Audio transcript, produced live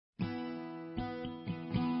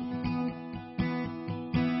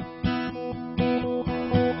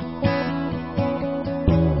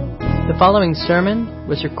following sermon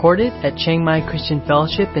was recorded at Chiangmai Christian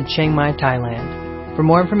Fellowship in Chiang Mai, Thailand. For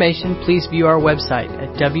more information, please view our website at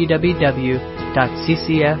www.ccfth.org.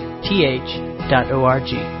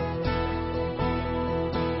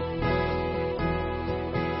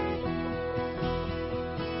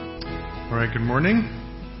 All right, good morning.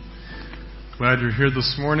 Glad you're here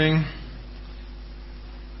this morning.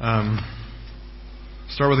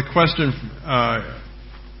 Start with a question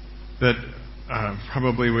that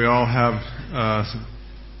probably we all have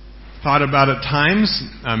thought about at times.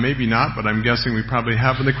 Maybe not, but I'm guessing we probably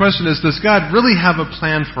have. And the question is, does God really have a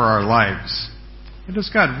plan for our lives? Does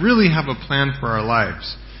God really have a plan for our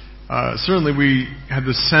lives? Certainly we have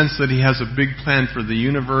the sense that He has a big plan for the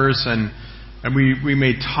universe, and we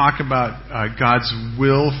may talk about God's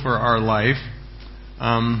will for our life.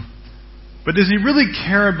 But does He really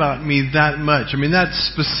care about me that much? I mean, that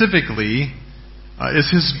specifically, is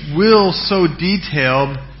His will so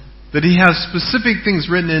detailed that He has specific things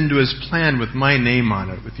written into His plan with my name on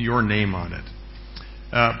it, with your name on it?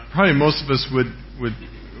 Probably most of us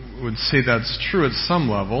would say that's true at some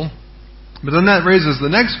level. But then that raises the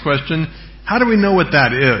next question: how do we know what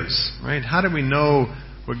that is? Right? How do we know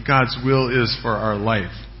what God's will is for our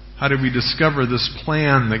life? How do we discover this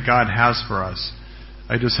plan that God has for us?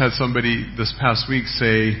 I just had somebody this past week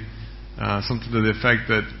say something to the effect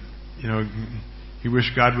that, he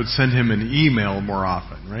wished God would send him an email more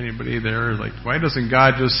often. Right? Anybody there? Like, why doesn't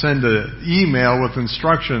God just send an email with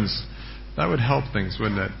instructions? That would help things,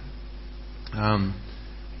 wouldn't it?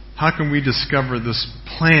 How can we discover this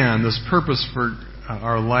plan, this purpose for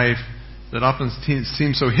our life that often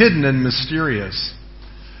seems so hidden and mysterious?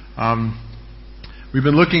 We've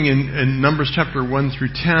been looking in Numbers chapter 1 through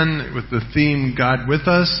 10 with the theme God with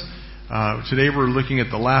us. Today we're looking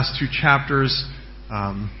at the last two chapters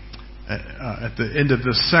at the end of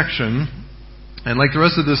this section. And like the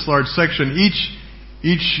rest of this large section, each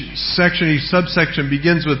section, each subsection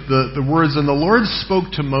begins with the words, "And the Lord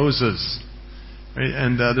spoke to Moses." Right?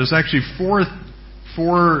 And there's actually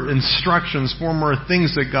four instructions, four more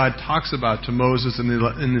things that God talks about to Moses in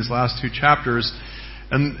these last two chapters.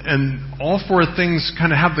 And all four things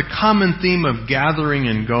kind of have the common theme of gathering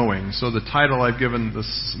and going. So the title I've given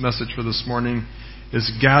this message for this morning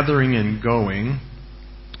is Gathering and Going.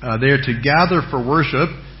 They are to gather for worship,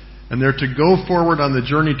 and they're to go forward on the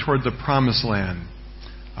journey toward the Promised Land.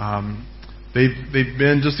 They've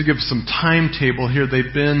been, just to give some timetable here,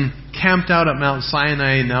 they've been camped out at Mount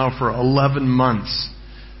Sinai now for 11 months.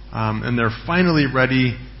 And they're finally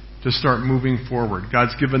ready to start moving forward.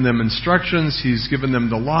 God's given them instructions. He's given them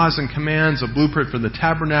the laws and commands, a blueprint for the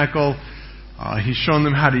tabernacle. He's shown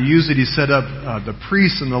them how to use it. He set up the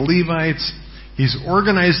priests and the Levites. He's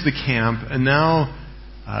organized the camp, and now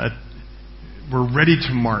we're ready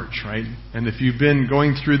to march, right? And if you've been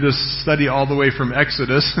going through this study all the way from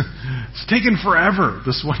Exodus, it's taken forever,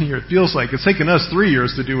 this 1 year. It feels like it's taken us 3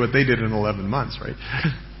 years to do what they did in 11 months, right?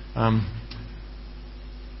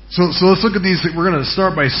 So let's look at these. We're going to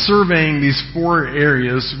start by surveying these four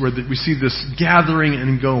areas where we see this gathering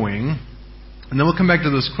and going. And then we'll come back to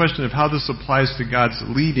this question of how this applies to God's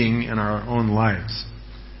leading in our own lives.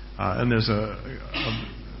 And there's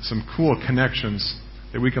some cool connections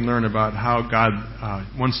that we can learn about how God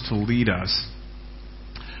wants to lead us.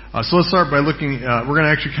 So let's start by looking, we're going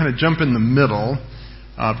to actually kind of jump in the middle,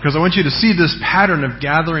 because I want you to see this pattern of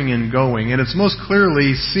gathering and going. And it's most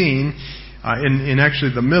clearly seen in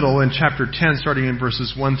actually the middle in chapter 10, starting in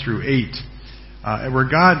verses 1 through 8, where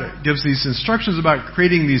God gives these instructions about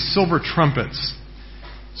creating these silver trumpets.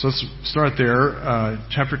 So let's start there,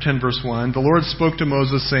 chapter 10, verse 1. The Lord spoke to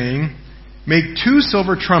Moses, saying, "Make 2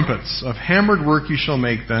 silver trumpets. Of hammered work you shall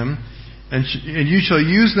make them, and you shall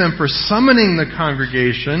use them for summoning the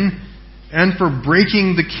congregation and for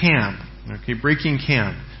breaking the camp." Okay, breaking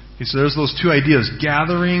camp. Okay, so there's those two ideas,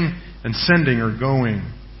 gathering and sending or going.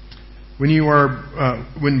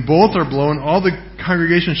 When both are blown, all the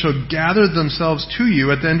congregation shall gather themselves to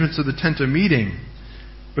you at the entrance of the tent of meeting.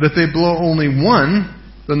 But if they blow only one,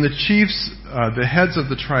 then the chiefs, the heads of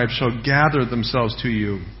the tribes, shall gather themselves to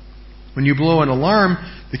you. When you blow an alarm,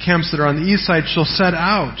 the camps that are on the east side shall set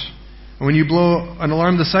out. And when you blow an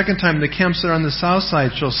alarm the second time, the camps that are on the south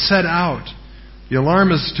side shall set out. The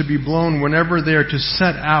alarm is to be blown whenever they are to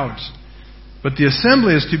set out. But the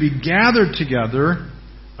assembly is to be gathered together.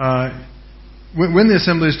 When the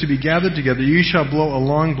assembly is to be gathered together, you shall blow a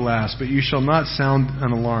long blast, but you shall not sound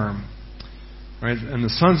an alarm. Right? And the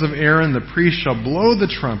sons of Aaron, the priests, shall blow the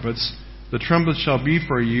trumpets. The trumpets shall be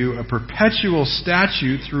for you a perpetual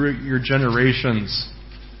statute through your generations.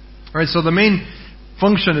 All right, so the main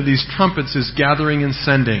function of these trumpets is gathering and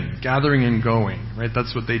sending, gathering and going, right?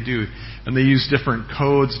 That's what they do. And they use different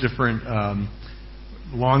codes, different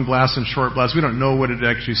long blasts and short blasts. We don't know what it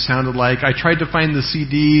actually sounded like. I tried to find the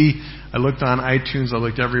CD. I looked on iTunes. I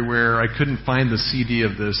looked everywhere. I couldn't find the CD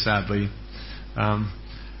of this, sadly.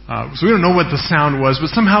 So we don't know what the sound was, but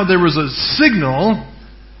somehow there was a signal,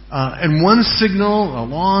 and one signal, a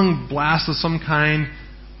long blast of some kind,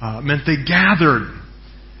 meant they gathered.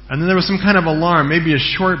 And then there was some kind of alarm, maybe a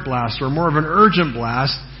short blast or more of an urgent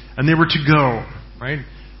blast, and they were to go, right?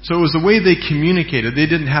 So it was the way they communicated. They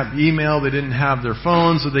didn't have email, they didn't have their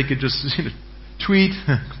phones, so they could just tweet.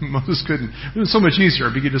 Moses couldn't. It was so much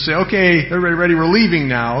easier if you could just say, okay, everybody ready, we're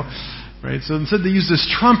leaving now. Right? So instead they used this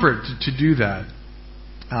trumpet to do that.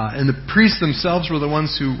 And the priests themselves were the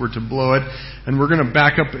ones who were to blow it. And we're going to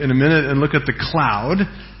back up in a minute and look at the cloud.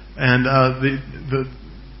 And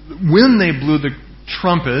when they blew the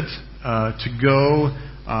trumpet to go,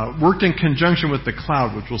 worked in conjunction with the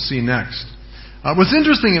cloud, which we'll see next. What's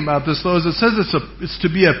interesting about this, though, is it says it's to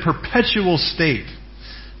be a perpetual state.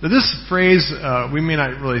 Now, this phrase, we may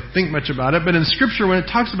not really think much about it, but in Scripture, when it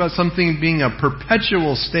talks about something being a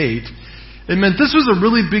perpetual state, it meant this was a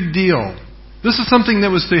really big deal. This is something that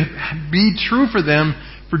was to be true for them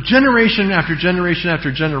for generation after generation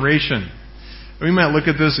after generation. We might look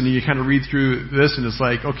at this and you kind of read through this and it's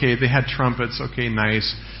like, okay, they had trumpets, okay, nice.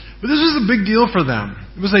 But this was a big deal for them.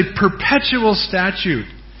 It was a perpetual statute.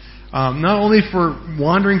 Not only for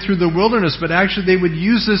wandering through the wilderness, but actually they would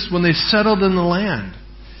use this when they settled in the land.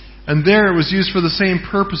 And there it was used for the same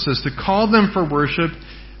purposes, to call them for worship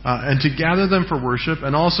and to gather them for worship,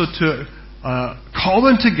 and also to call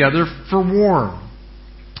them together for war.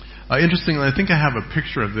 Interestingly, I think I have a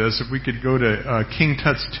picture of this. If we could go to King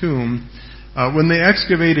Tut's tomb. When they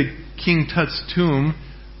excavated King Tut's tomb,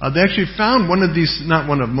 they actually found one of these, not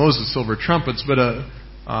one of Moses' silver trumpets, but a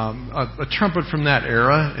trumpet from that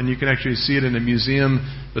era, and you can actually see it in a museum.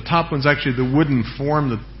 The top one's actually the wooden form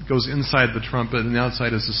that goes inside the trumpet, and the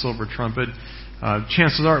outside is the silver trumpet.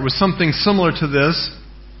 Chances are it was something similar to this,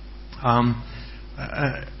 and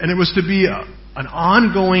it was to be an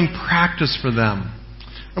ongoing practice for them.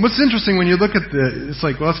 And what's interesting when you look at it's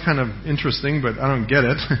like, well, that's kind of interesting, but I don't get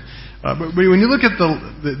it. But when you look at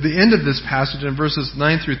the end of this passage in verses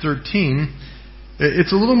 9 through 13,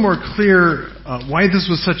 it's a little more clear why this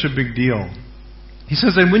was such a big deal. He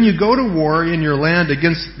says, and when you go to war in your land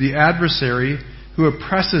against the adversary who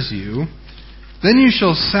oppresses you, then you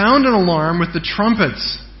shall sound an alarm with the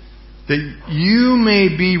trumpets, that you may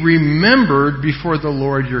be remembered before the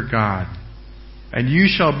Lord your God. And you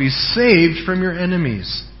shall be saved from your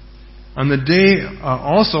enemies. On the day,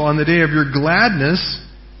 also on the day of your gladness,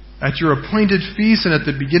 at your appointed feasts and at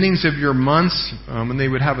the beginnings of your months, when they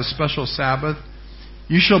would have a special Sabbath,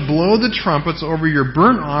 you shall blow the trumpets over your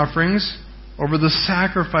burnt offerings, over the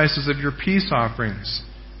sacrifices of your peace offerings.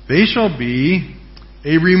 They shall be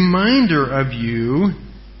a reminder of you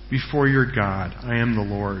before your God. I am the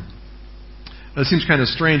Lord. That seems kind of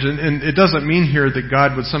strange, and it doesn't mean here that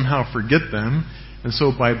God would somehow forget them, and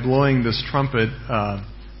so by blowing this trumpet,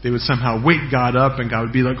 they would somehow wake God up, and God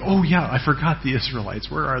would be like, oh yeah, I forgot the Israelites.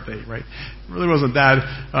 Where are they, right? It really wasn't that.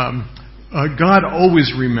 God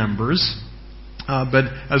always remembers, but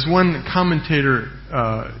as one commentator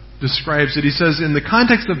describes it, he says, in the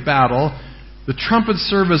context of battle, the trumpets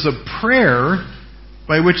serve as a prayer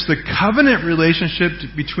by which the covenant relationship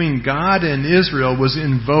between God and Israel was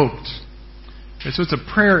invoked. Okay, so it's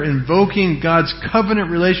a prayer invoking God's covenant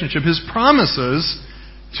relationship, His promises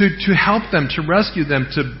to help them, to rescue them,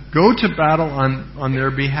 to go to battle on their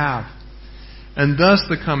behalf. And thus,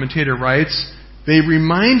 the commentator writes, they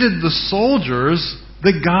reminded the soldiers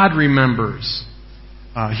that God remembers.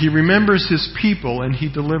 He remembers His people and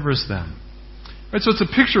He delivers them. Right, so it's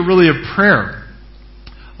a picture really of prayer,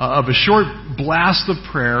 of a short blast of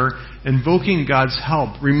prayer invoking God's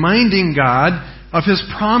help, reminding God of His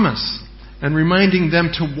promise, and reminding them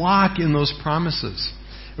to walk in those promises.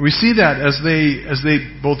 And we see that as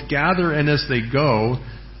they both gather and as they go.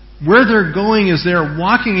 Where they're going is they're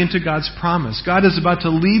walking into God's promise. God is about to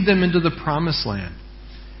lead them into the promised land.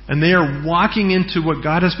 And they are walking into what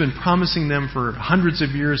God has been promising them for hundreds of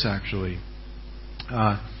years, actually.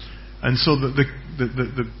 And so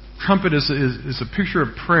the trumpet is a picture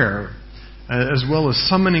of prayer, as well as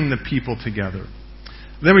summoning the people together.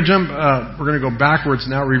 Then we jump, we're going to go backwards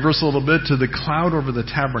now, reverse a little bit to the cloud over the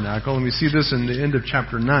tabernacle. And we see this in the end of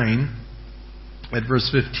chapter 9 at verse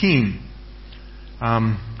 15.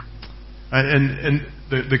 And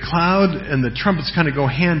the cloud and the trumpets kind of go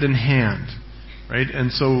hand in hand. Right?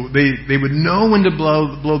 And so they would know when to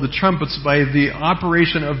blow the trumpets by the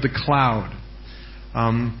operation of the cloud.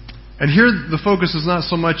 And here the focus is not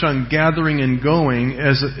so much on gathering and going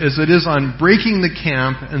as it is on breaking the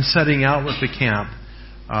camp and setting out with the camp.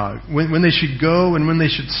 When they should go and when they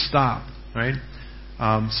should stop, right?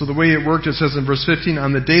 So the way it worked, it says in verse 15,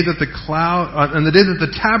 on the day that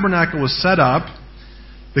the tabernacle was set up,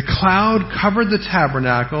 the cloud covered the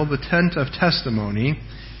tabernacle, the tent of testimony,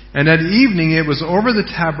 and at evening it was over the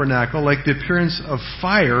tabernacle like the appearance of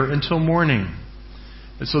fire until morning.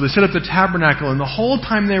 And so they set up the tabernacle, and the whole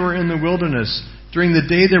time they were in the wilderness, during the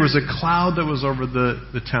day there was a cloud that was over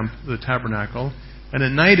the tabernacle, and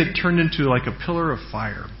at night it turned into like a pillar of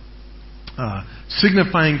fire,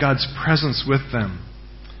 signifying God's presence with them.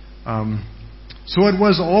 So it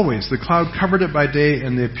was always. The cloud covered it by day,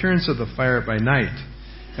 and the appearance of the fire by night.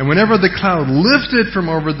 And whenever the cloud lifted from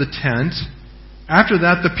over the tent, after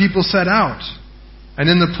that the people set out. And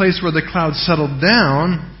in the place where the cloud settled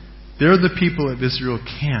down, there the people of Israel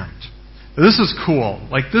camped. Now, this is cool.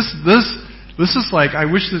 Like this is like I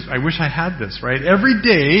wish I had this, right? Every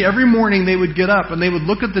day, every morning they would get up and they would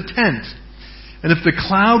look at the tent. And if the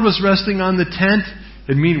cloud was resting on the tent,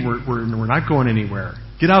 it'd mean we're not going anywhere.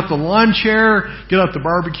 Get out the lawn chair, get out the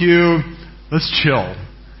barbecue, let's chill,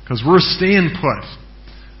 because we're staying put.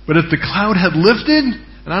 But if the cloud had lifted,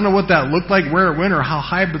 and I don't know what that looked like, where it went, or how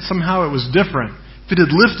high, but somehow it was different. If it had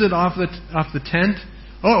lifted off the tent,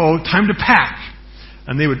 time to pack.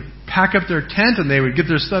 And they would pack up their tent and they would get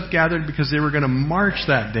their stuff gathered because they were going to march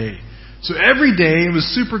that day. So every day it was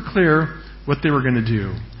super clear what they were going to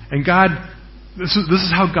do. And God, this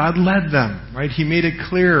is how God led them, right? He made it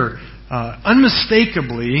clear,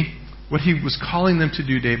 unmistakably, what He was calling them to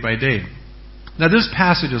do day by day. Now this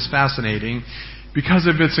passage is fascinating because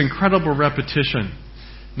of its incredible repetition.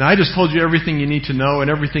 Now I just told you everything you need to know and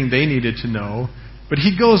everything they needed to know. But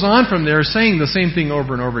he goes on from there saying the same thing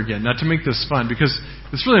over and over again. Now to make this fun, because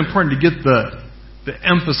it's really important to get the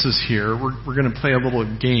emphasis here, we're going to play a little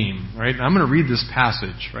game, right? I'm going to read this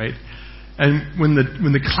passage, right? And when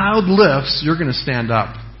the cloud lifts, you're going to stand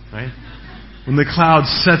up, right? When the cloud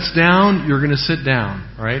sets down, you're going to sit down,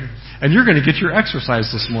 right? And you're going to get your exercise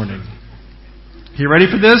this morning. You ready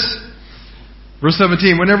for this? Verse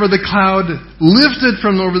 17, whenever the cloud lifted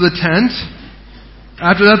from over the tent,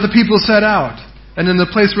 after that the people set out. And in the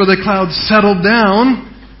place where the cloud settled down,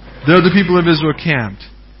 there the people of Israel camped.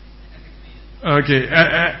 Okay,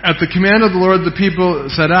 at the command of the Lord, the people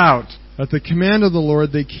set out. At the command of the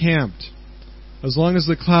Lord, they camped. As long as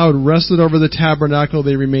the cloud rested over the tabernacle,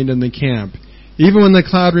 they remained in the camp. Even when the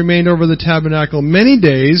cloud remained over the tabernacle many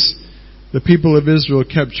days, the people of Israel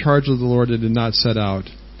kept charge of the Lord and did not set out.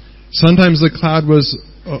 Sometimes the cloud was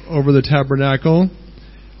over the tabernacle.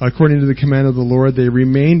 According to the command of the Lord, they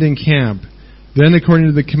remained in camp. Then, according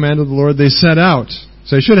to the command of the Lord, they set out.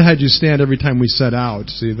 So I should have had you stand every time we set out.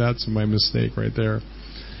 See, that's my mistake right there.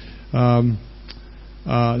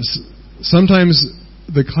 Sometimes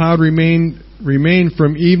the cloud remained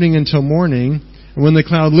from evening until morning. And when the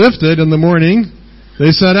cloud lifted in the morning,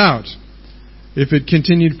 they set out. If it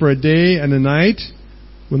continued for a day and a night,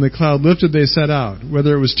 when the cloud lifted, they set out.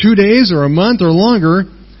 Whether it was 2 days or a month or longer,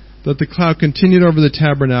 that the cloud continued over the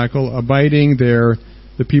tabernacle, abiding there,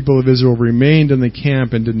 the people of Israel remained in the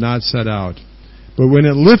camp and did not set out. But when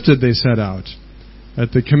it lifted, they set out.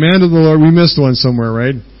 At the command of the Lord, we missed one somewhere,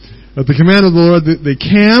 right? At the command of the Lord, they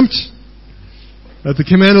camped. At the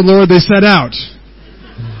command of the Lord, they set out.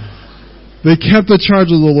 They kept the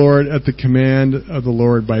charge of the Lord at the command of the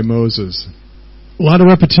Lord by Moses. A lot of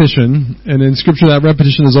repetition, and in Scripture that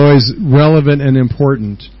repetition is always relevant and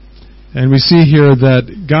important. And we see here that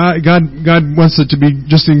God wants it to be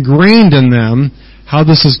just ingrained in them how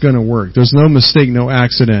this is going to work. There's no mistake, no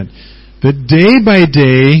accident. That day by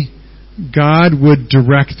day, God would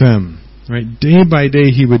direct them. Right? Day by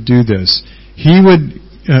day, He would do this.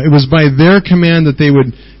 It was by their command that they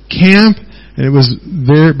would camp, and it was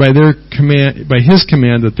by His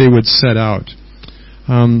command that they would set out.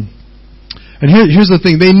 And here's the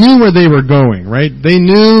thing: they knew where they were going. Right? They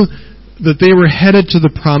knew that they were headed to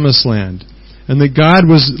the Promised Land, and that God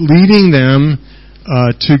was leading them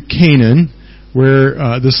to Canaan,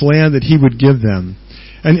 where this land that He would give them.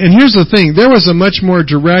 And here's the thing, there was a much more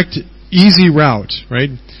direct, easy route,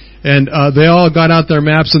 right? And they all got out their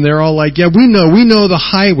maps and they're all like, yeah, we know the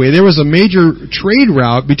highway. There was a major trade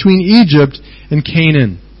route between Egypt and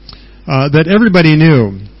Canaan that everybody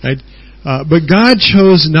knew, right? But God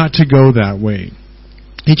chose not to go that way.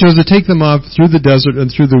 He chose to take them off through the desert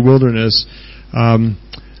and through the wilderness,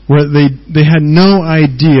 where they had no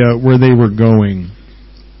idea where they were going.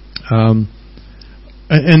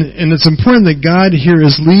 And it's important that God here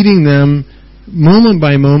is leading them moment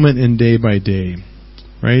by moment and day by day,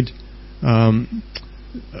 right?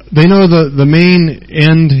 they know the main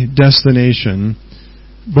end destination,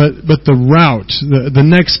 but the route, the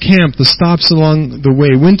next camp, the stops along the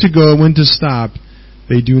way, when to go, when to stop,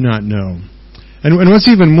 they do not know. And what's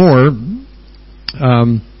even more,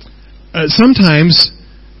 sometimes,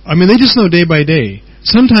 they just know day by day.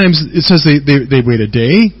 Sometimes it says they wait a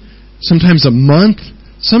day, sometimes a month,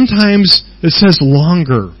 sometimes it says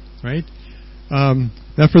longer, right?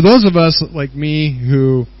 Now for those of us like me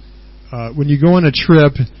who, when you go on a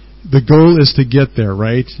trip, the goal is to get there,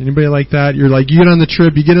 right? Anybody like that? You get on the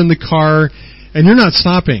trip, you get in the car, and you're not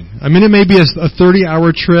stopping. It may be a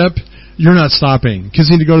 30-hour trip, you're not stopping. Kids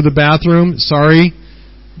need to go to the bathroom, sorry,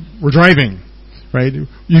 we're driving, right?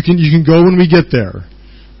 You can go when we get there.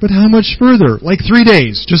 But how much further? Like 3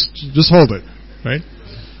 days. Just hold it, right?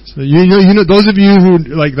 So you know, those of you who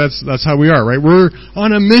that's how we are, right? We're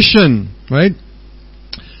on a mission, right?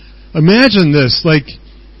 Imagine this,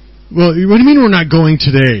 what do you mean we're not going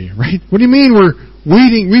today, right? What do you mean we're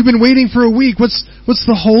waiting? We've been waiting for a week. What's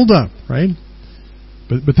the holdup, right?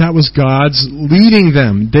 But that was God's leading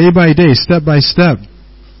them day by day, step by step.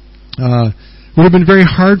 Would have been very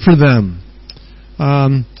hard for them.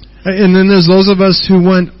 And then there's those of us who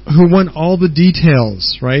want all the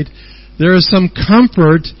details, right? There is some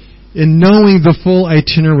comfort in knowing the full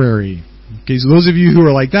itinerary. Okay, so those of you who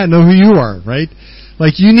are like that know who you are, right?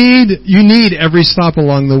 You need every stop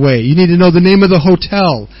along the way. You need to know the name of the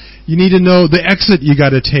hotel. You need to know the exit you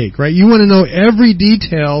got to take, right? You want to know every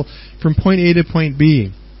detail from point A to point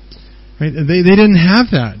B, right? They didn't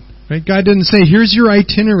have that, right? God didn't say, here's your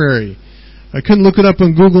itinerary. I couldn't look it up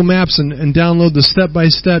on Google Maps and download the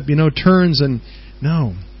step-by-step, turns and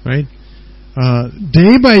no, right?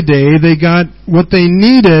 Day by day, they got what they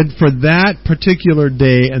needed for that particular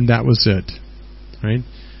day, and that was it, right?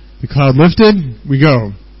 The cloud lifted, we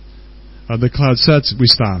go. The cloud sets, we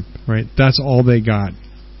stop, right? That's all they got.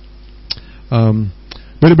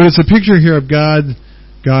 But it's a picture here of God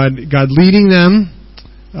leading them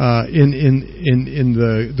in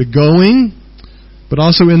the going, but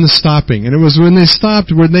also in the stopping. And it was when they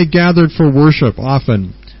stopped, when they gathered for worship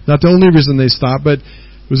often. Not the only reason they stopped, but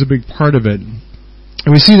it was a big part of it. And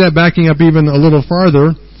we see that backing up even a little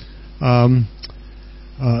farther,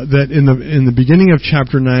 that in the beginning of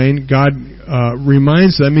chapter 9, God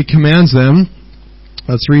reminds them, He commands them.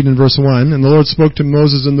 Let's read in verse 1. And the Lord spoke to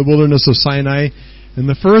Moses in the wilderness of Sinai in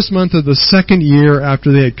the first month of the second year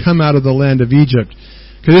after they had come out of the land of Egypt.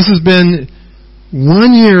 Okay, this has been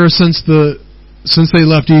 1 year since they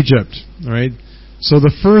left Egypt, all right? So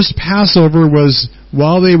the first Passover was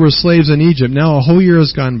while they were slaves in Egypt. Now a whole year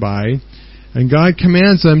has gone by, and God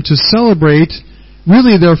commands them to celebrate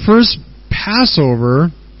really their first Passover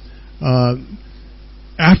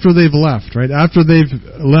after they've left, right? After they've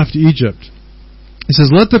left Egypt. He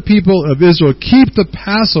says, let the people of Israel keep the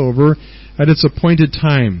Passover at its appointed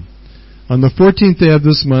time. On the 14th day of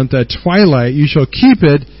this month at twilight you shall keep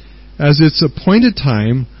it as its appointed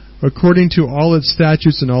time. According to all its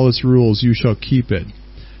statutes and all its rules, you shall keep it.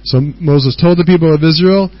 So Moses told the people of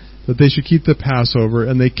Israel that they should keep the Passover,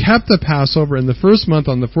 and they kept the Passover in the first month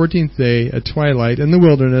on the 14th day at twilight in the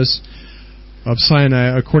wilderness of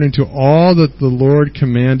Sinai, according to all that the Lord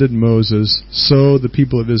commanded Moses. So the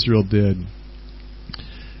people of Israel did.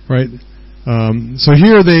 Right? So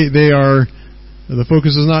here they are. The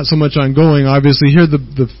focus is not so much on going. Obviously, here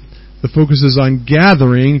the focus is on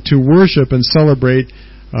gathering to worship and celebrate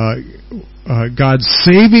God's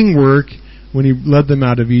saving work when He led them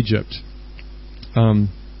out of Egypt. And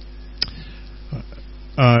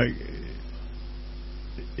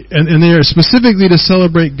they are specifically to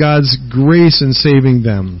celebrate God's grace in saving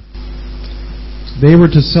them. They were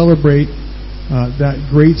to celebrate that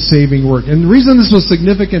great saving work. And the reason this was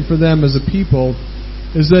significant for them as a people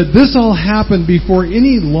is that this all happened before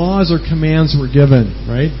any laws or commands were given,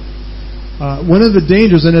 right? One of the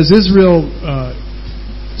dangers, and as Israel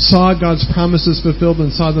saw God's promises fulfilled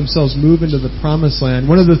and saw themselves move into the promised land,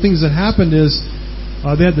 one of the things that happened is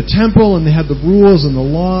they had the temple and they had the rules and the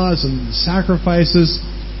laws and the sacrifices,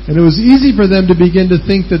 and it was easy for them to begin to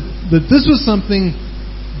think that this was something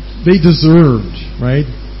they deserved, right?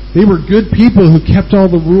 They were good people who kept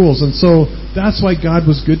all the rules, and so that's why God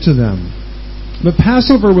was good to them. But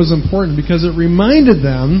Passover was important because it reminded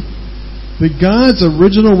them that God's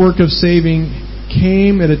original work of saving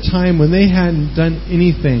came at a time when they hadn't done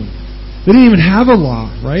anything. They didn't even have a law,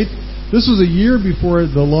 right? This was a year before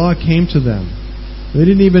the law came to them. They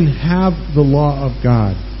didn't even have the law of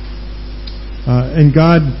God. And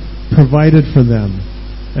God provided for them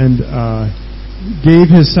and gave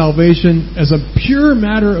His salvation as a pure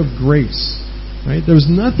matter of grace, right? There was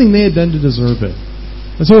nothing they had done to deserve it.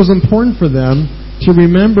 And so it was important for them to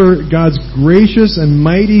remember God's gracious and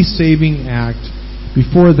mighty saving act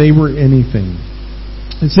before they were anything.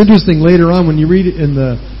 It's interesting later on when you read it in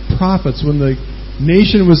the prophets, when the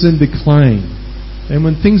nation was in decline and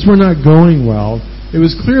when things were not going well, it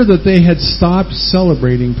was clear that they had stopped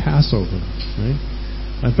celebrating Passover. Right?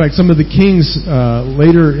 In fact, some of the kings,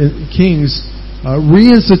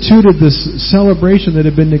 reinstituted this celebration that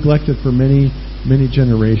had been neglected for many, many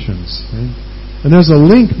generations. Right? And there's a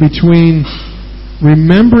link between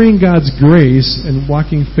remembering God's grace and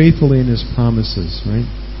walking faithfully in His promises. Right?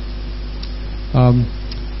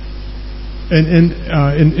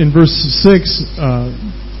 In verse 6,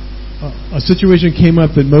 a situation came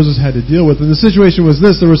up that Moses had to deal with. And the situation was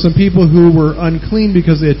this. There were some people who were unclean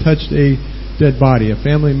because they had touched a dead body. A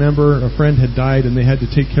family member, a friend had died, and they had to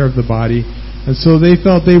take care of the body. And so they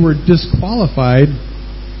felt they were disqualified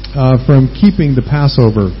from keeping the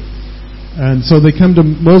Passover. And so they come to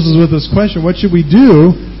Moses with this question, what should we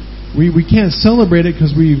do? We can't celebrate it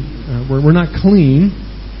because we're not clean.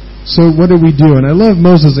 So what do we do? And I love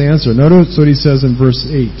Moses' answer. Notice what he says in verse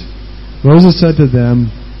 8. Moses said to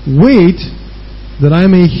them, wait that I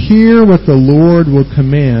may hear what the Lord will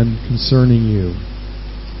command concerning you.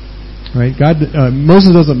 Right?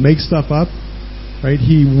 Moses doesn't make stuff up. Right?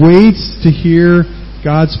 He waits to hear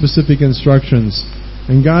God's specific instructions.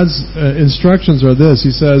 And God's instructions are this.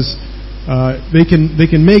 He says they can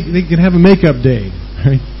have a makeup day.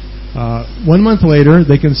 Right? 1 month later,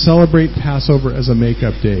 they can celebrate Passover as a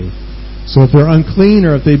makeup day. So if they're unclean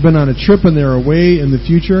or if they've been on a trip and they're away in the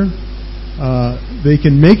future, they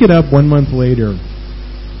can make it up 1 month later.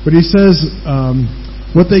 But he says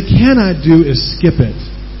what they cannot do is skip it.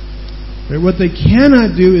 Right? What they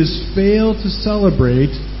cannot do is fail to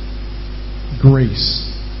celebrate grace.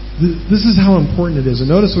 This is how important it is. And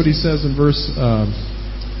notice what he says in verse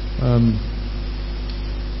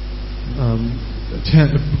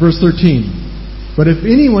 13. But if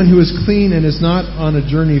anyone who is clean and is not on a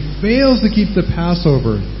journey fails to keep the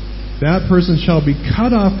Passover, that person shall be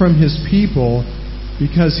cut off from his people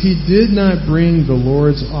because he did not bring the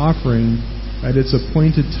Lord's offering at its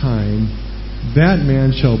appointed time. That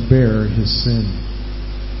man shall bear his sin.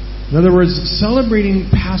 In other words, celebrating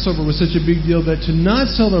Passover was such a big deal that to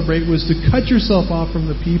not celebrate was to cut yourself off from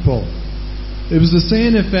the people. It was to say,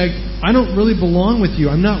 in effect, I don't really belong with you.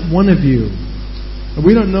 I'm not one of you.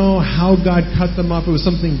 We don't know how God cut them off. It was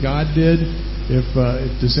something God did, if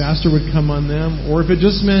disaster would come on them, or if it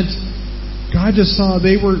just meant God just saw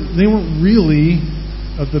they weren't really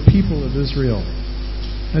of the people of Israel.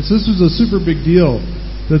 And so this was a super big deal,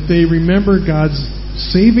 that they remember God's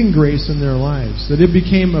saving grace in their lives, that it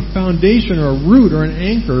became a foundation or a root or an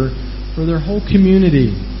anchor for their whole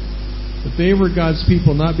community. That they were God's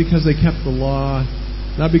people not because they kept the law,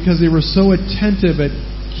 not because they were so attentive at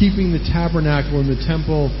keeping the tabernacle and the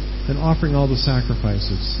temple and offering all the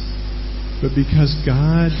sacrifices, but because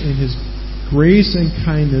God in His grace and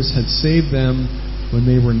kindness had saved them when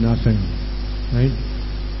they were nothing. Right?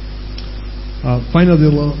 Finally,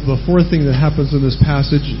 the fourth thing that happens in this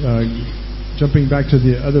passage, jumping back to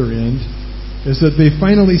the other end, is that they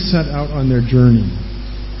finally set out on their journey.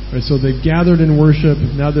 Right, so they gathered in worship.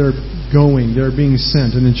 Now they're going. They're being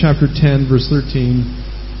sent. And in chapter 10, verse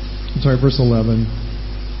 11,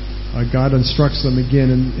 God instructs them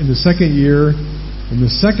again. In the second year, in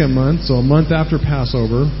the second month, so a month after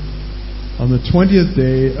Passover, on the 20th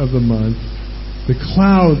day of the month, the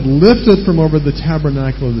cloud lifted from over the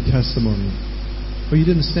tabernacle of the testimony. But you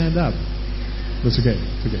didn't stand up. That's okay.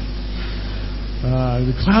 It's okay.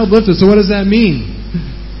 The cloud lifted. So what does that mean?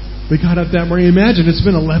 They got up that morning. Imagine, it's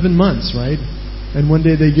been 11 months, right? And one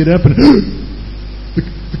day they get up and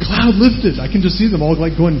the cloud lifted. I can just see them all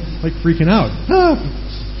going, freaking out.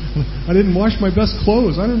 I didn't wash my best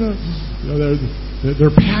clothes. I don't know.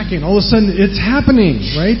 They're packing. All of a sudden, it's happening,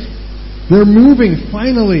 right? They're moving,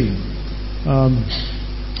 finally.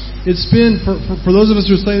 It's been, for those of us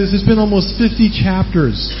who are studying this, it's been almost 50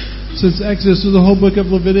 chapters since Exodus, through the whole book of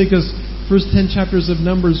Leviticus, first 10 chapters of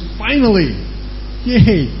Numbers. Finally!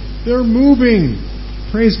 Yay! They're moving!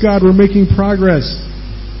 Praise God, we're making progress.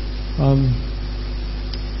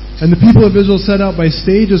 And the people of Israel set out by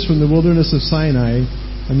stages from the wilderness of Sinai,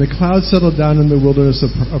 and the cloud settled down in the wilderness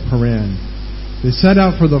of Paran. They set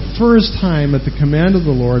out for the first time at the command of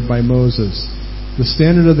the Lord by Moses. The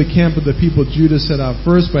standard of the camp of the people of Judah set out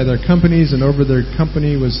first by their companies, and over their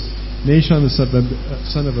company was Nahshon the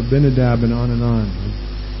son of Abinadab, and on.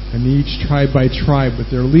 And each tribe by tribe,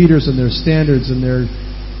 with their leaders and their standards and their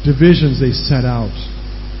divisions, they set out.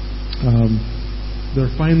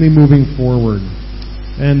 They're finally moving forward.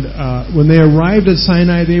 And when they arrived at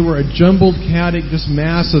Sinai, they were a jumbled, chaotic, just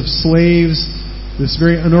mass of slaves. this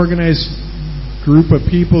very unorganized group of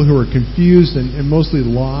people who are confused and mostly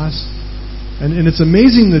lost. And it's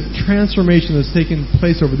amazing the transformation that's taken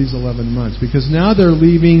place over these 11 months, because now they're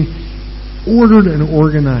leaving ordered and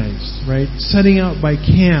organized, right? Setting out by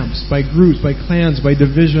camps, by groups, by clans, by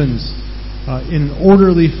divisions, in an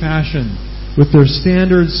orderly fashion, with their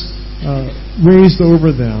standards raised over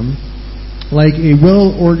them, like a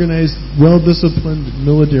well-organized, well-disciplined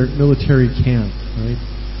military camp, right?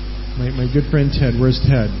 My good friend Ted, where's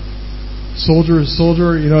Ted? Soldier, his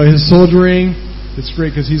soldiering, it's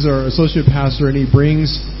great because he's our associate pastor and he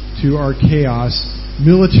brings to our chaos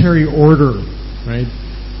military order, right?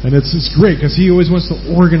 And it's great because he always wants to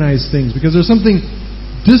organize things, because there's something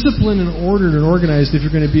disciplined and ordered and organized if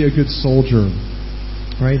you're going to be a good soldier,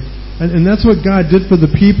 right? And that's what God did for the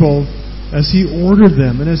people as He ordered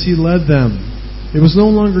them and as He led them. It was no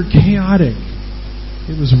longer chaotic.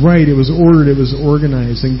 It was right, it was ordered, it was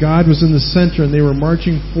organized. And God was in the center and they were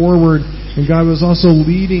marching forward, and God was also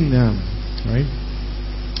leading them, right?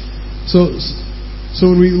 So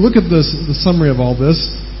when we look at the summary of all this,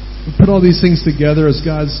 we put all these things together as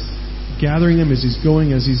God's gathering them, as He's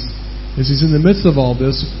going, as He's in the midst of all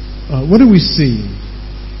this. What do we see?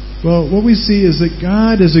 Well, what we see is that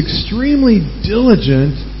God is extremely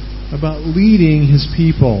diligent about leading His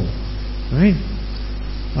people, right?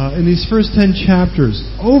 In these first 10 chapters,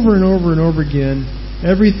 over and over and over again,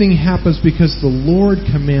 everything happens because the Lord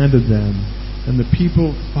commanded them, and the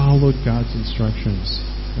people followed God's instructions,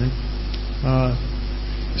 right?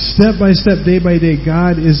 Step by step, day by day,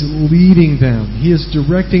 God is leading them. He is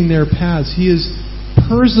directing their paths. He is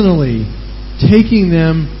personally taking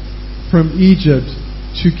them from Egypt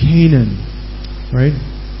to Canaan, right?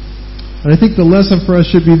 And I think the lesson for us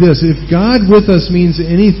should be this: if God with us means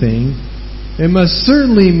anything, it must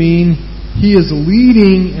certainly mean He is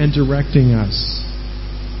leading and directing us.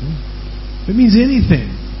 If it means anything,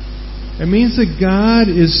 it means that God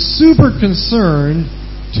is super concerned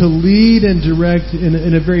to lead and direct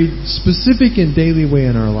in a very specific and daily way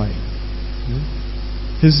in our life.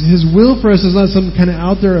 His will for us is not some kind of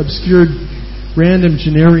out there, obscure, random,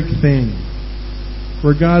 generic thing,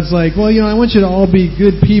 where God's like, well, I want you to all be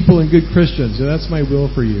good people and good Christians. That's my will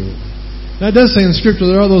for you. Now, it does say in Scripture,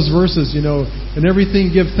 there are those verses, in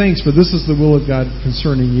everything give thanks, for this is the will of God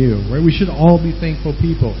concerning you. Right? We should all be thankful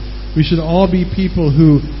people. We should all be people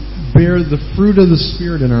who bear the fruit of the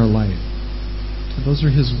Spirit in our life. And those are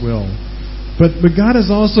His will. But God is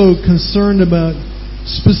also concerned about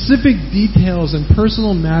specific details and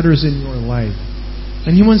personal matters in your life.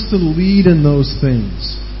 And He wants to lead in those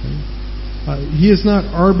things. Right? He is not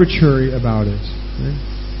arbitrary about it. Right?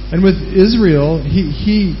 And with Israel,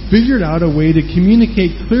 he figured out a way to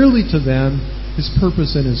communicate clearly to them His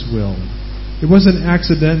purpose and His will. It wasn't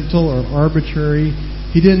accidental or arbitrary.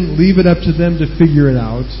 He didn't leave it up to them to figure it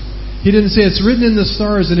out. He didn't say, it's written in the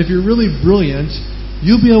stars, and if you're really brilliant,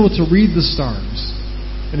 you'll be able to read the stars.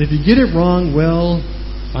 And if you get it wrong, well,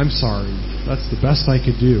 I'm sorry. That's the best I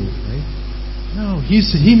could do. Right? No,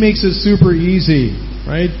 He makes it super easy.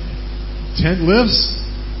 Right? Tent lifts,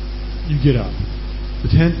 you get up.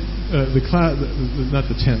 The cloud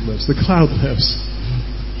lifts. The cloud lifts.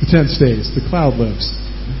 The tent stays. The cloud lifts.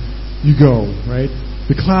 You go, right?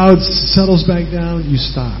 The cloud settles back down. You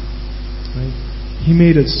stop, right? He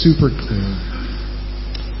made it super clear.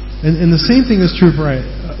 And the same thing is true for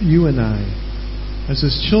you and I. As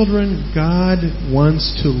His children, God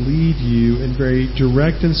wants to lead you in very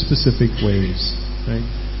direct and specific ways, right?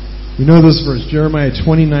 We know this verse, Jeremiah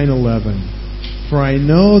 29:11. For I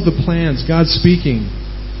know the plans, God speaking,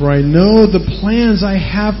 for I know the plans I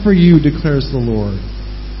have for you, declares the Lord.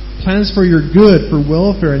 Plans for your good, for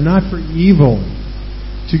welfare, and not for evil,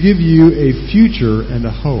 to give you a future and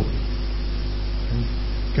a hope.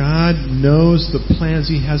 God knows the plans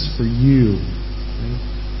He has for you.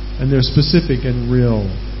 And they're specific and real.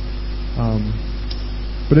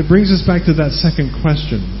 But it brings us back to that second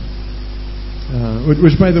question.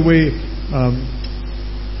 Which, by the way,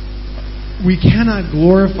 we cannot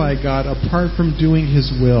glorify God apart from doing His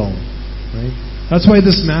will. Right? That's why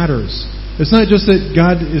this matters. It's not just that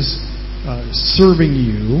God is serving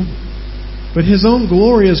you, but His own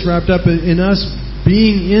glory is wrapped up in us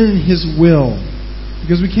being in His will.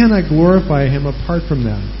 Because we cannot glorify Him apart from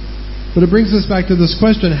that. But it brings us back to this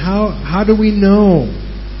question, how do we know?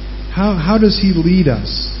 How does He lead us?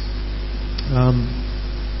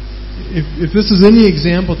 If this is any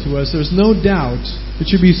example to us, there's no doubt, it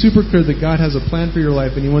should be super clear that God has a plan for your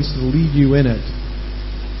life and He wants to lead you in it.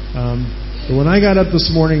 But when I got up this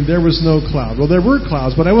morning, there was no cloud. Well, there were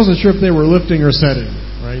clouds, but I wasn't sure if they were lifting or setting,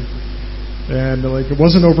 right? And like it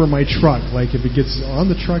wasn't over my truck. Like if it gets on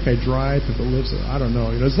the truck, I drive. If it lives, I don't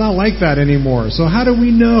know. It's not like that anymore. So how do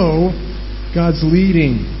we know God's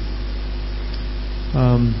leading?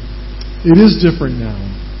 It is different now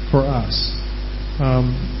for us.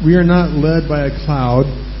 We are not led by a cloud,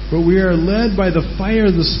 but we are led by the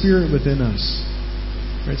fire of the Spirit within us.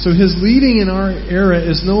 Right? So His leading in our era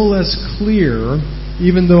is no less clear,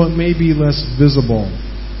 even though it may be less visible.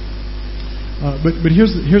 But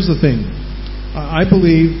here's the thing. I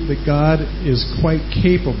believe that God is quite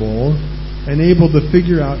capable and able to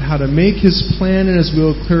figure out how to make His plan and His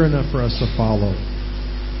will clear enough for us to follow.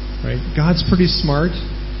 Right? God's pretty smart,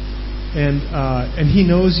 and He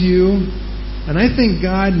knows you, and I think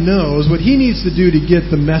God knows what He needs to do to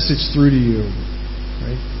get the message through to you.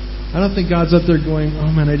 Right? I don't think God's up there going,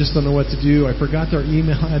 "Oh man, I just don't know what to do. I forgot their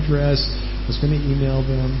email address. I was going to email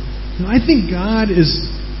them." No, I think God is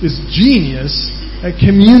genius at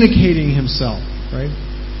communicating Himself, right?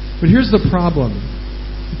 But here's the problem.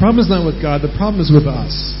 The problem is not with God. The problem is with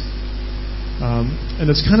us. And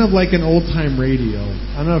it's kind of like an old-time radio.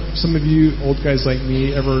 I don't know if some of you old guys like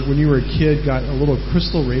me ever, when you were a kid, got a little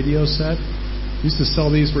crystal radio set. We used to sell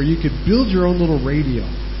these where you could build your own little radio.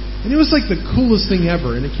 And it was like the coolest thing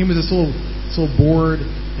ever. And it came with this little board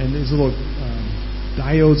and these little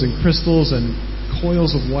diodes and crystals and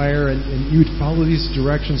coils of wire, and you would follow these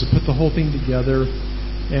directions and put the whole thing together.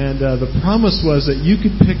 And the promise was that you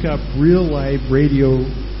could pick up real live radio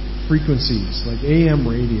frequencies, like AM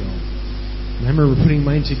radio. And I remember putting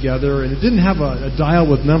mine together, and it didn't have a dial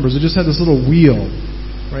with numbers. It just had this little wheel,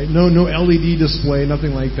 right? No LED display,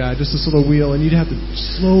 nothing like that. Just this little wheel, and you'd have to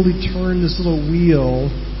slowly turn this little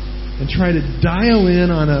wheel and try to dial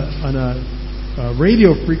in on a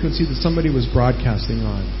radio frequency that somebody was broadcasting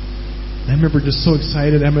on. I remember just so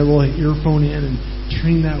excited. I had my little earphone in and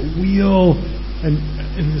turning that wheel and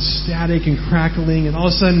the static and crackling, and all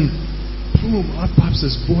of a sudden, boom, up pops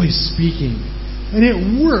this voice speaking. And it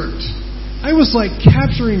worked. I was like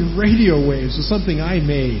capturing radio waves with something I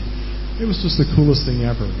made. It was just the coolest thing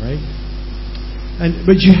ever, right?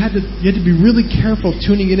 But you had to be really careful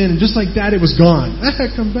tuning it in, and just like that, it was gone.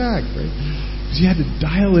 Come back, right? Because you had to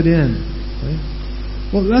dial it in, right?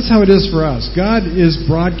 Well, that's how it is for us. God is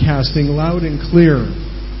broadcasting loud and clear.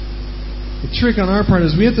 The trick on our part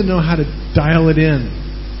is we have to know how to dial it in.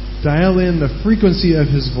 Dial in the frequency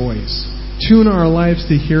of His voice. Tune our lives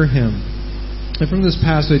to hear Him. And from this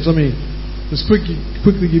passage, let me just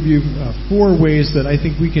quickly give you 4 ways that I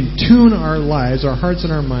think we can tune our lives, our hearts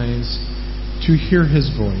and our minds, to hear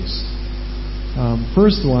His voice.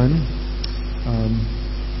 First one,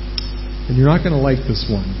 and you're not going to like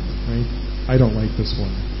this one, right? I don't like this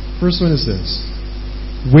one. First one is this.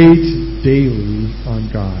 Wait daily on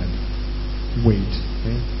God. Wait.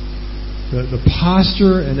 Okay? The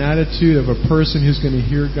posture and attitude of a person who's going to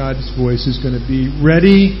hear God's voice, who's going to be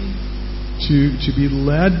ready to be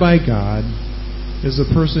led by God, is a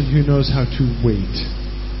person who knows how to wait.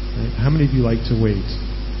 Right? How many of you like to wait?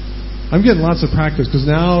 I'm getting lots of practice because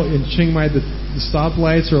now in Chiangmai the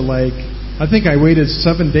stoplights are like, I think I waited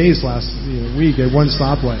 7 days last week at one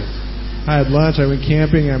stoplight. I had lunch, I went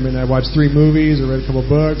camping, I watched 3 movies, I read a couple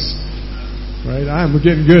books. Right? I'm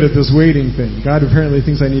getting good at this waiting thing. God apparently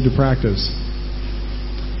thinks I need to practice.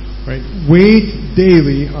 Right? Wait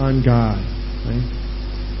daily on God. Right?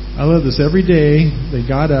 I love this. Every day they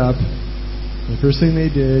got up, the first thing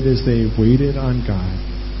they did is they waited on God.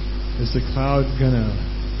 Is the cloud gonna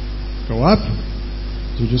go up?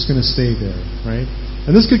 Or just gonna stay there, right?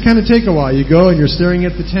 And this could kind of take a while. You go and you're staring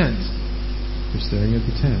at the tent. You're staring at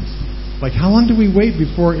the tent. Like, how long do we wait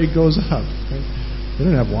before it goes up? Right? They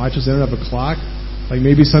don't have watches. They don't have a clock. Like,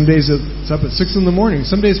 maybe some days it's up at 6 in the morning.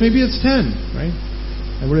 Some days maybe it's 10, right?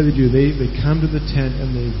 And what do? They come to the tent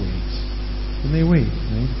and they wait. And they wait,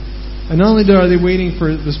 right? And not only are they waiting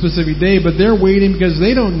for the specific day, but they're waiting because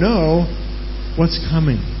they don't know what's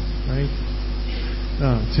coming, right?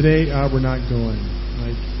 Today, we're not going.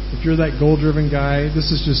 Like, if you're that goal-driven guy,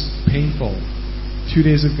 this is just painful. 2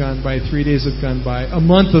 days have gone by, 3 days have gone by, a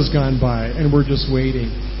month has gone by, and we're just waiting.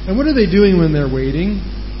 And what are they doing when they're waiting?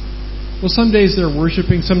 Well, some days they're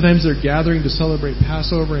worshiping, sometimes they're gathering to celebrate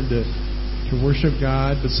Passover and to worship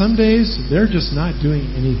God, but some days they're just not doing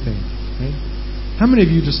anything. Right? How many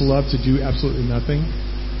of you just love to do absolutely nothing?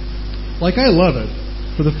 Like, I love it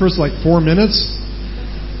for the first 4 minutes,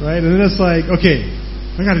 right? And then it's like, okay,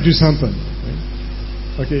 I got to do something. Right?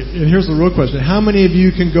 Okay, and here's the real question. How many of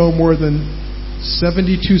you can go more than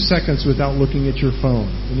 72 seconds without looking at your phone?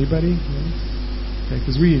 Anybody?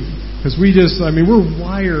 Because we just, we're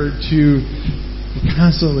wired to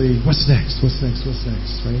constantly, what's next,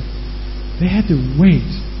 right? They had to wait.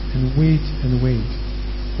 and wait and wait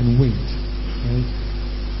and wait. Right?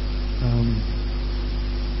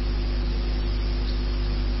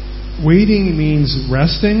 Waiting means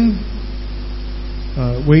resting.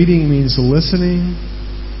 Waiting means listening.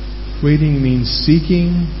 Waiting means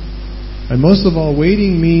seeking. And most of all,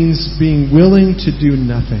 waiting means being willing to do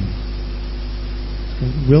nothing.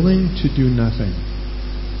 Willing to do nothing.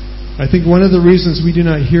 I think one of the reasons we do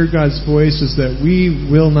not hear God's voice is that we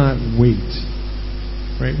will not wait.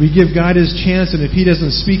 Right? We give God His chance, and if He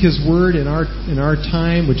doesn't speak His word in our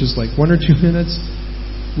time, which is like 1 or 2 minutes,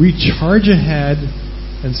 we charge ahead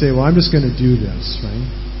and say, well, I'm just going to do this. Right?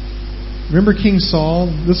 Remember King Saul?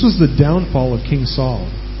 This was the downfall of King Saul.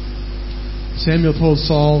 Samuel told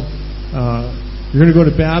Saul, you're going to go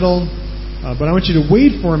to battle, but I want you to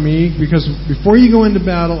wait for me, because before you go into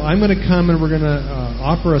battle, I'm going to come and we're going to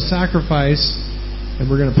offer a sacrifice, and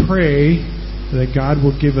we're going to pray that God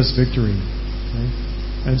will give us victory. Okay?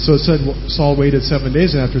 And so it said Saul waited 7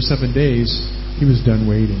 days, and after 7 days, he was done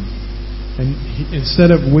waiting. And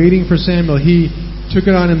instead of waiting for Samuel, he took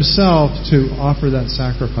it on himself to offer that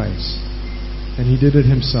sacrifice. And he did it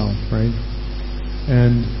himself, right?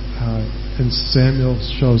 And Samuel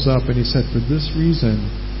shows up and he said, for this reason,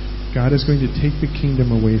 God is going to take the kingdom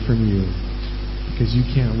away from you because you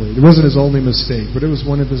can't wait. It wasn't his only mistake, but it was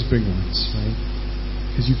one of his big ones, right?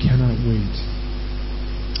 Because you cannot wait.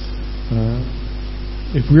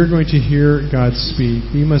 If we're going to hear God speak,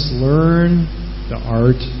 we must learn the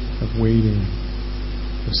art of waiting,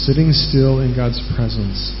 of sitting still in God's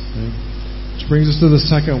presence. Right? Which brings us to the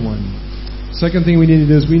second one. Second thing we need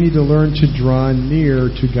to do is we need to learn to draw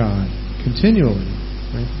near to God continually.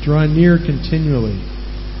 Right? Draw near continually.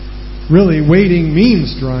 Really, waiting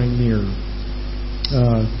means drawing near.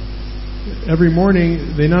 Every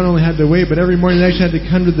morning, they not only had to wait, but every morning they actually had to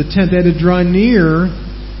come to the tent. They had to draw near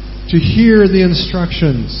to hear the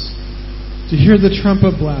instructions, to hear the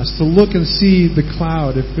trumpet blast, to look and see the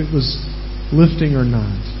cloud, if it was lifting or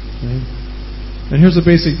not. Right? And here's a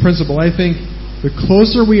basic principle. I think the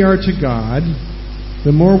closer we are to God,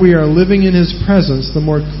 the more we are living in His presence, the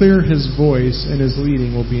more clear His voice and His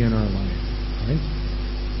leading will be in our life. Right?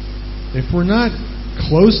 If we're not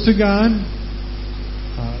close to God,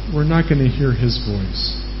 we're not going to hear His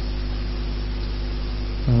voice.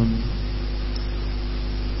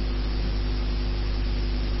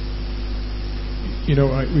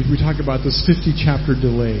 We talk about this 50-chapter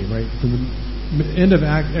delay, right? From the end of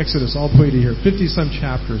Exodus all the way to here, 50-some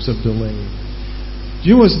chapters of delay. Do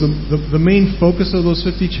you know what's the main focus of those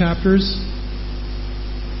 50 chapters?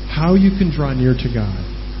 How you can draw near to God.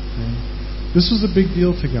 Right? This was a big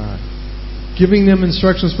deal to God. Giving them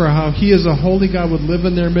instructions for how He as a holy God would live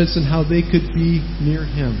in their midst and how they could be near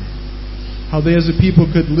Him. How they as a people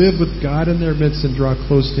could live with God in their midst and draw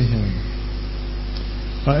close to Him.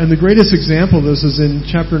 And the greatest example of this is in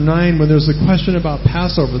chapter 9 when there's a question about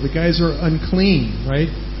Passover. The guys are unclean,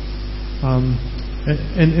 right?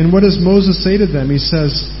 And what does Moses say to them? He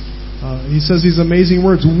says these amazing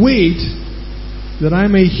words, wait that I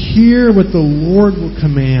may hear what the Lord will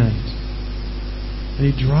command. And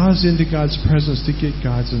he draws into God's presence to get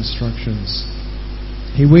God's instructions.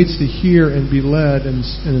 He waits to hear and be led and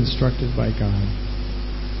instructed by God.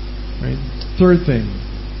 Right? Third thing,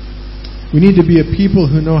 we need to be a people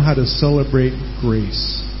who know how to celebrate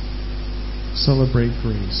grace. Celebrate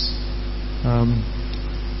grace.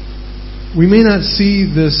 We may not see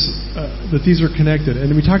this, that these are connected.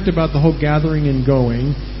 And we talked about the whole gathering and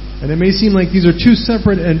going. And it may seem like these are two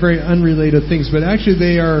separate and very unrelated things. But actually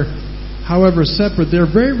they are, however separate, they're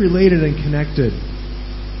very related and connected.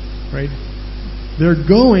 Right? Their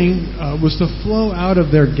going was to flow out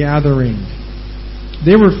of their gathering.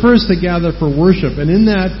 They were first to gather for worship. And in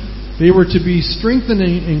that, they were to be strengthened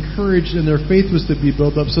and encouraged, and their faith was to be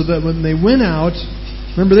built up so that when they went out,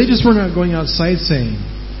 remember, they just were not going out sightseeing.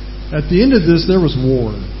 At the end of this, there was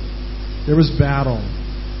war. There was battle.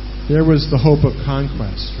 There was the hope of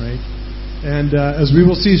conquest, right? And as we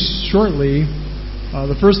will see shortly,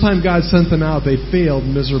 the first time God sent them out, they failed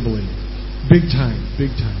miserably. Big time,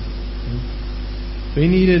 big time. Right? They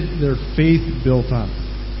needed their faith built up.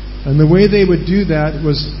 And the way they would do that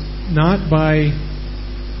was not by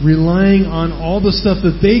relying on all the stuff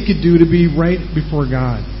that they could do to be right before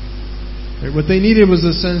God. Right? What they needed was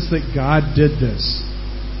a sense that God did this.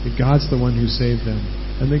 That God's the one who saved them.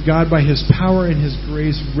 And that God, by His power and His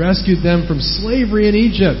grace, rescued them from slavery in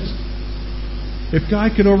Egypt. If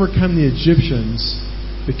God could overcome the Egyptians,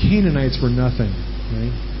 the Canaanites were nothing. Right?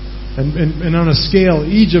 And on a scale,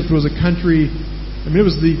 Egypt was a country, it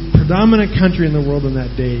was the predominant country in the world in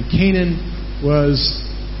that day. Canaan was,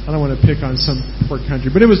 I don't want to pick on some poor country,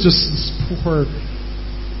 but it was just this poor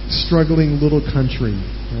struggling little country.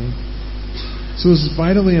 Right? So it was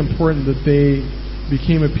vitally important that they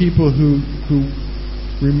became a people who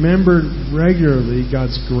remembered regularly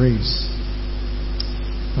God's grace.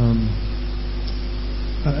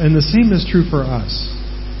 And the same is true for us.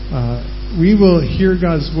 We will hear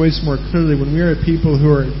God's voice more clearly when we are people who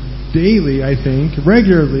are daily, I think,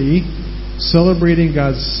 regularly celebrating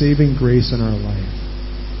God's saving grace in our life.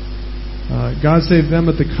 God saved them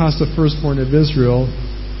at the cost of firstborn of Israel.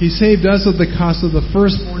 He saved us at the cost of the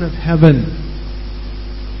firstborn of heaven.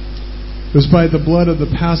 It was by the blood of the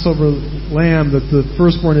Passover lamb that the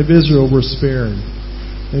firstborn of Israel were spared.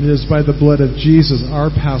 And it is by the blood of Jesus, our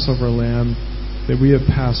Passover lamb, that we have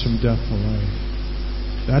passed from death to life.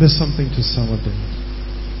 That is something to celebrate.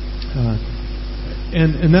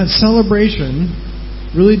 And that celebration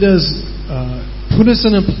really does put us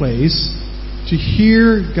in a place to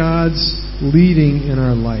hear God's leading in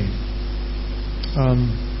our life.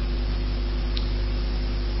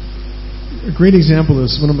 A great example of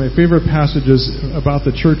this, one of my favorite passages about the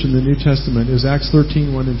church in the New Testament is Acts 13,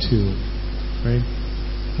 1 and 2. Right?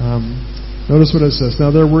 Notice what it says. Now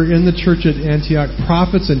there were in the church at Antioch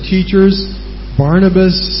prophets and teachers,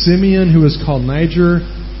 Barnabas, Simeon, who was called Niger,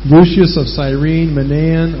 Lucius of Cyrene,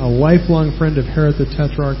 Manaen, a lifelong friend of Herod the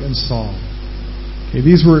Tetrarch, and Saul. Okay,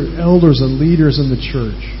 these were elders and leaders in the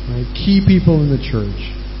church, right? Key people in the church.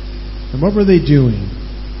 And what were they doing?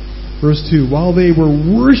 Verse 2, while they were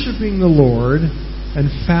worshiping the Lord and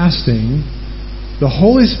fasting, the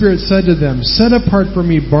Holy Spirit said to them, set apart for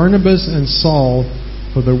me Barnabas and Saul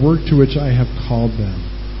for the work to which I have called them.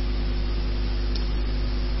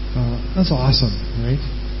 That's awesome, right?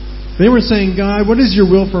 They were saying, God, what is your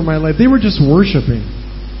will for my life? They were just worshiping.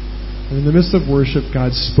 And in the midst of worship,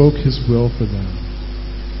 God spoke His will for them.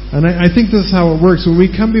 And I think this is how it works. When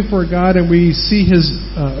we come before God and we see His,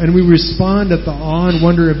 and we respond at the awe and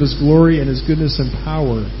wonder of His glory and His goodness and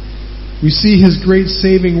power, we see His great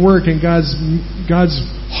saving work and God's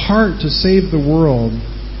heart to save the world.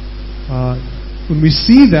 When we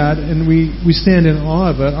see that and we stand in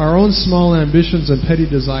awe of it, our own small ambitions and petty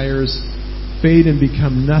desires fade and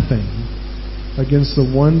become nothing against the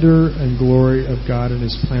wonder and glory of God and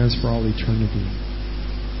His plans for all eternity.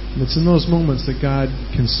 And it's in those moments that God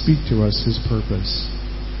can speak to us His purpose.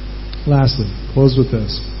 Lastly, close with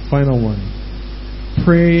this. Final one.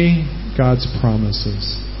 Pray God's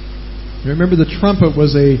promises. Remember, the trumpet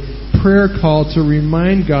was a prayer call to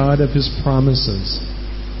remind God of His promises.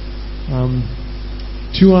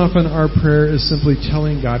 Too often our prayer is simply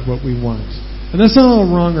telling God what we want. And that's not all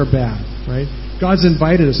wrong or bad, right? God's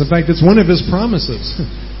invited us. In fact, it's one of His promises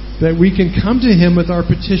that we can come to Him with our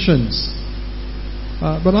petitions.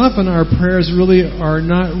 But often our prayers really are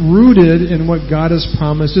not rooted in what God has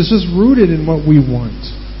promised. It's just rooted in what we want.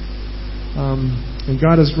 And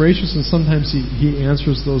God is gracious, and sometimes He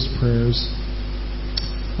answers those prayers.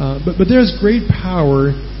 But there's great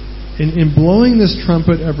power in blowing this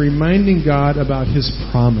trumpet of reminding God about His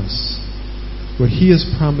promise, what He has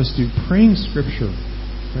promised you, praying Scripture,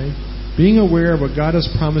 right? Being aware of what God has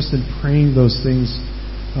promised and praying those things,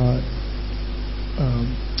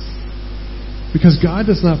 because God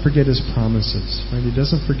does not forget His promises, right? He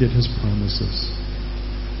doesn't forget His promises.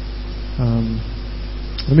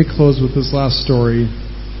 Let me close with this last story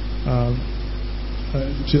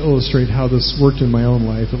to illustrate how this worked in my own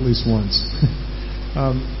life at least once.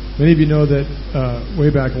 Many of you know that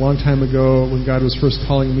way back a long time ago when God was first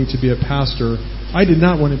calling me to be a pastor, I did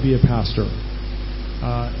not want to be a pastor.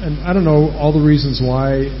 And I don't know all the reasons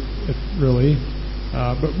why, really.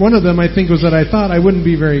 But one of them, I think, was that I thought I wouldn't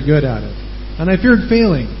be very good at it. And I feared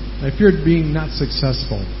failing. I feared being not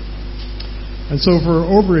successful. And so for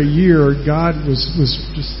over a year, God was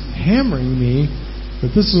just hammering me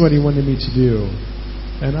that this is what He wanted me to do.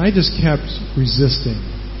 And I just kept resisting.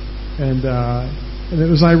 And it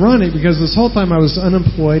was ironic because this whole time I was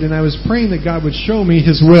unemployed and I was praying that God would show me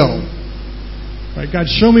His will. Right? God,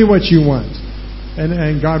 show me what you want.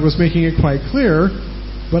 And God was making it quite clear,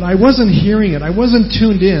 but I wasn't hearing it. I wasn't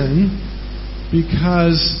tuned in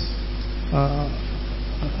because I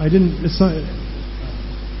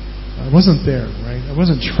wasn't there, right? I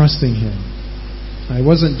wasn't trusting Him. I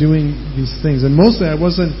wasn't doing these things. And mostly I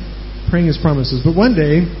wasn't praying His promises. But one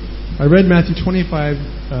day, I read Matthew 25,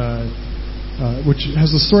 which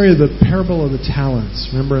has the story of the parable of the talents.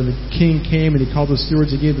 Remember, the king came and he called the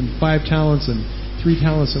stewards. He gave them 5 talents and 3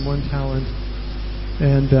 talents and 1 talent.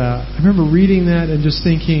 And I remember reading that and just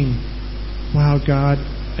thinking, wow, God.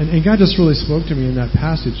 And God just really spoke to me in that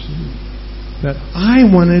passage. That I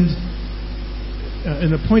wanted,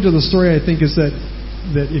 and the point of the story, I think, is that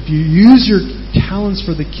if you use your talents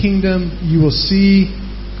for the kingdom, you will see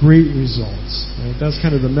great results. Right? That's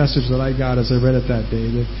kind of the message that I got as I read it that day.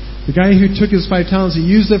 The guy who took his 5 talents, he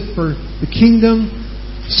used it for the kingdom,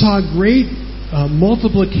 saw great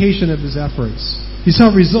multiplication of his efforts. He saw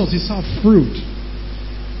results. He saw fruit.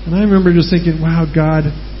 And I remember just thinking, wow, God,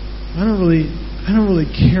 I don't really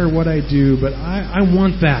care what I do, but I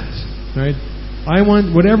want that, right? I want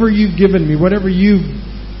whatever you've given me, whatever you've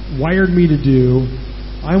wired me to do,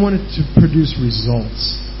 I want it to produce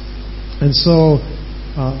results. And so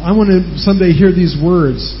I want to someday hear these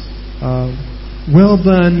words, well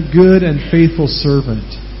done, good and faithful servant.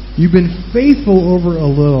 You've been faithful over a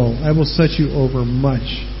little. I will set you over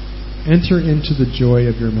much. Enter into the joy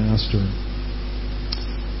of your master.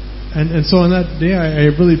 And so on that day, I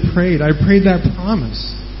really prayed. I prayed that promise.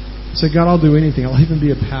 I said, God, I'll do anything. I'll even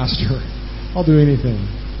be a pastor. I'll do anything.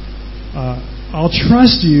 I'll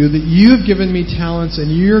trust you that you've given me talents and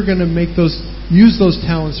you're going to use those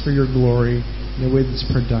talents for your glory in a way that's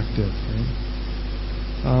productive. Right?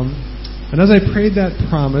 And as I prayed that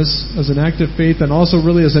promise as an act of faith and also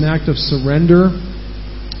really as an act of surrender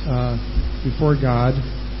before God,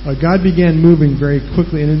 God began moving very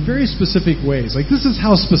quickly and in very specific ways. Like, this is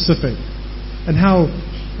how specific and how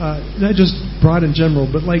not just broad in general,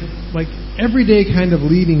 but like everyday kind of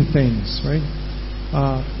leading things, right?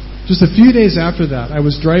 Just a few days after that, I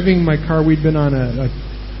was driving my car. We'd been on a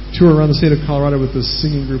tour around the state of Colorado with this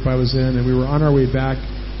singing group I was in, and we were on our way back,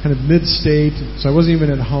 kind of mid-state, so I wasn't even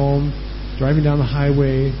at home, driving down the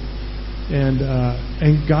highway, and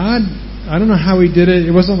God, I don't know how He did it.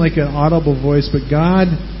 It wasn't like an audible voice, but God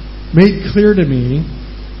made clear to me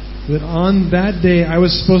that on that day I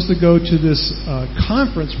was supposed to go to this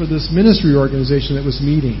conference for this ministry organization that was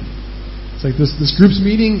meeting. It's like this group's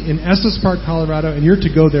meeting in Estes Park, Colorado, and you're to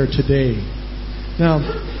go there today. Now,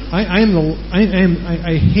 I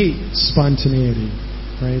hate spontaneity,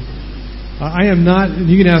 right? I am not.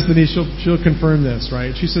 You can ask Denise; she'll confirm this,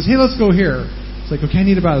 right? She says, "Hey, let's go here." It's like, okay, I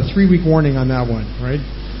need about a 3-week warning on that one, right?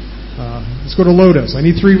 Let's go to Lotus. I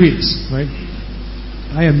need 3 weeks, right?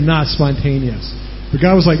 I am not spontaneous. But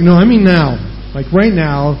God was like, no, I mean now. Like right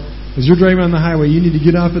now, as you're driving on the highway, you need to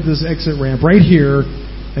get off at this exit ramp right here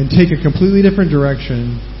and take a completely different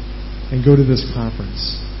direction and go to this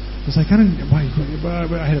conference. It's like, I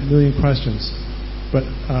had a million questions. But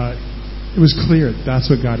it was clear that's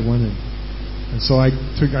what God wanted. And so I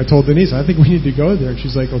told Denise, I think we need to go there. And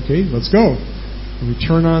she's like, okay, let's go. And we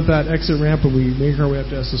turn on that exit ramp and we make our way up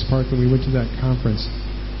to Estes Park and we went to that conference.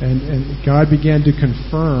 And God began to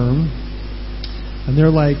confirm. And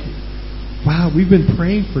they're like, wow, we've been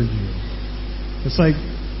praying for you. It's like,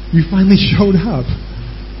 you finally showed up.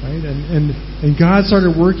 Right? And God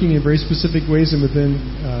started working in very specific ways. And within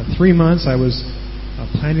 3 months, I was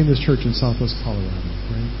planting this church in Southwest Colorado.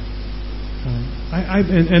 Right?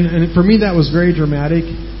 And for me, that was very dramatic.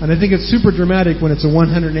 And I think it's super dramatic when it's a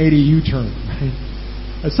 180 U-turn. Right?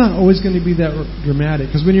 It's not always going to be that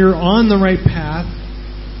dramatic. Because when you're on the right path,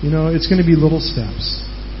 it's going to be little steps.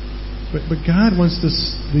 But God wants to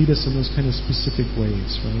lead us in those kind of specific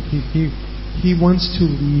ways. Right? He wants to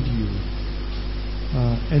lead you.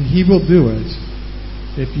 And He will do it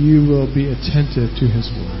if you will be attentive to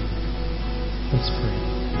His word. Let's pray.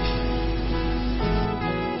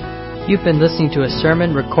 You've been listening to a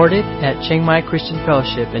sermon recorded at Chiangmai Christian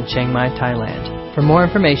Fellowship in Chiangmai, Thailand. For more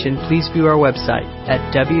information, please view our website at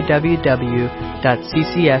www.ccfth.org.